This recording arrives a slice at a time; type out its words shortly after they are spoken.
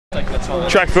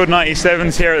Track Field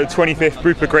 97's here at the 25th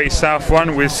BUPA Great South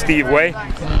Run with Steve Way.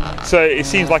 So it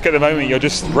seems like at the moment you're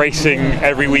just racing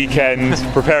every weekend,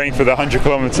 preparing for the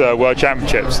 100km World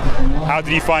Championships. How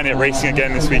did you find it racing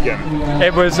again this weekend?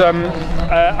 It was, I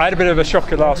had a bit of a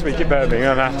shocker last week at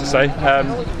Birmingham, I have to say.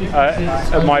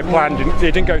 My plan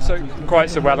didn't go quite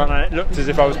so well, and it looked as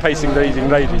if I was pacing the leading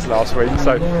ladies last week.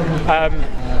 So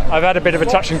I've had a bit of a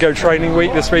touch and go training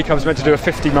week this week. I was meant to do a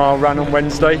 50-mile run on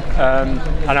Wednesday, and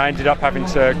I ended up having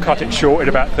to cut it short at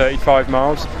about 35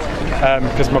 miles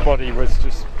because my body was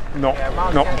just not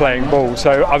playing ball.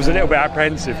 So I was a little bit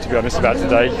apprehensive, to be honest, about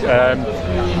today,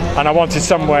 and I wanted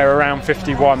somewhere around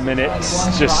 51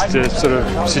 minutes just to sort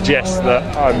of suggest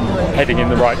that I'm heading in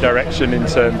the right direction in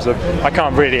terms of I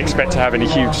can't really expect to have any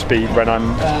huge speed when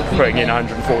I'm putting in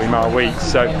 140-mile weeks.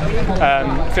 So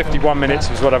 51 minutes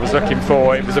was what I was looking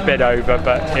for. It was a bit over,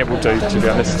 but it will do, to be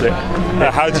honest.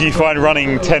 How do you find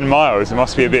running 10 miles? It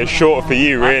must be a bit shorter for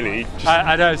you, really.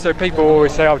 I know, so people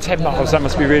always say, oh, 10 miles, that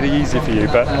must be really easy for you,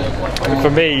 but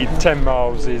for me 10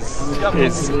 miles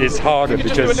is harder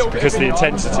because the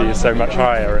intensity is so much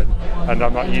higher, and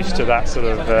I'm not used to that sort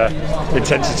of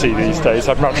intensity these days.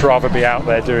 I'd much rather be out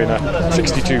there doing a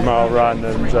 62-mile run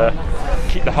and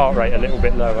keep the heart rate a little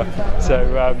bit lower.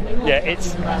 So yeah,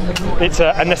 it's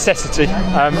a necessity.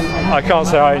 I can't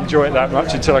say I enjoy it that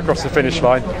much until I cross the finish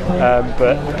line,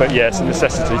 but yeah, it's a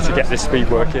necessity to get this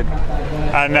speed work in.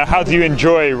 And how do you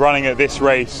enjoy running at this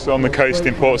race on the coast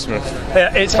in Portsmouth?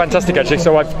 It's fantastic, actually.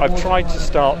 So I've tried to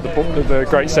start the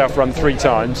Great South Run 3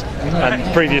 times, and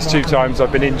the previous 2 times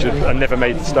I've been injured and never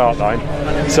made the start line.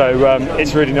 So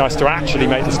it's really nice to actually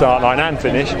make the start line and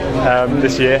finish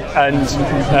this year. And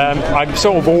I'm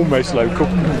sort of almost local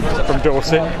from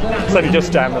Dorset. It's only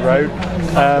just down the road.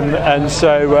 And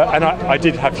so I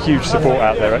did have huge support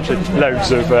out there, actually.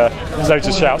 Loads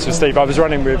of shouts for Steve. I was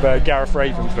running with Gareth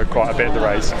Raven for quite a bit of the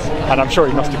race, and I'm sure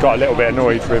he must have got a little bit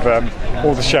annoyed with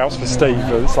all the shouts for Steve.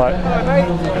 It's like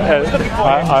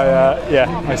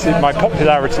yeah, I see my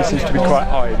popularity seems to be quite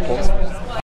high in Portsmouth.